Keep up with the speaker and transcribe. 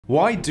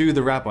Why do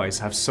the rabbis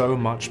have so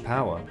much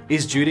power?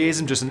 Is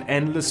Judaism just an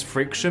endless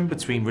friction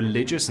between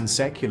religious and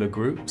secular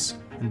groups?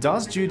 And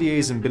does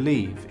Judaism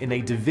believe in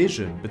a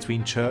division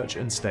between church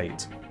and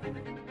state?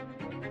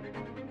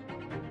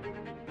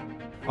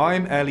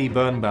 I'm Ellie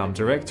Birnbaum,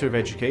 Director of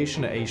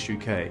Education at Aish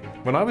UK.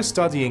 When I was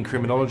studying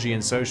criminology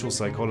and social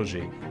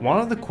psychology, one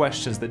of the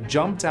questions that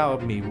jumped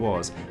out at me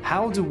was,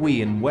 how do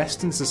we in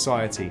Western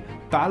society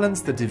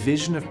balance the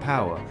division of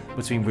power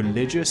between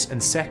religious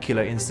and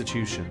secular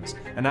institutions?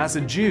 And as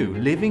a Jew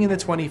living in the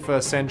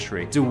 21st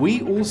century, do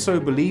we also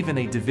believe in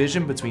a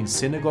division between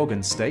synagogue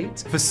and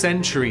state? For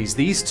centuries,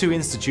 these two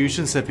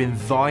institutions have been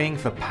vying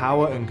for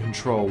power and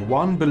control.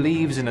 One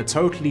believes in a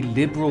totally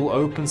liberal,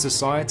 open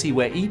society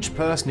where each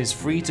person is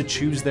free to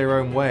choose their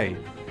own way.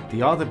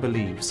 The other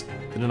believes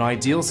that an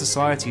ideal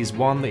society is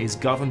one that is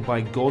governed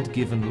by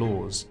God-given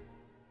laws.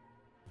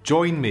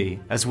 Join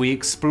me as we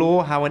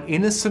explore how an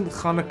innocent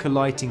Chanukah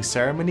lighting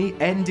ceremony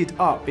ended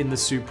up in the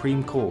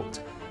Supreme Court.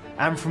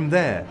 And from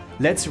there,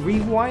 let's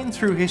rewind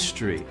through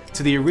history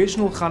to the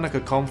original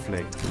Chanukah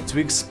conflict to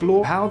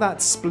explore how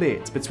that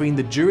split between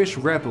the Jewish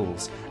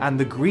rebels and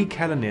the Greek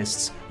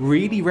Hellenists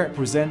really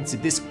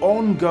represented this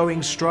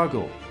ongoing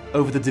struggle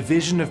over the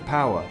division of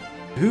power.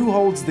 Who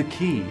holds the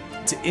key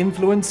to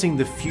influencing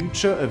the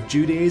future of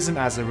Judaism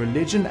as a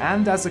religion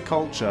and as a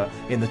culture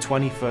in the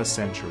 21st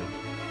century?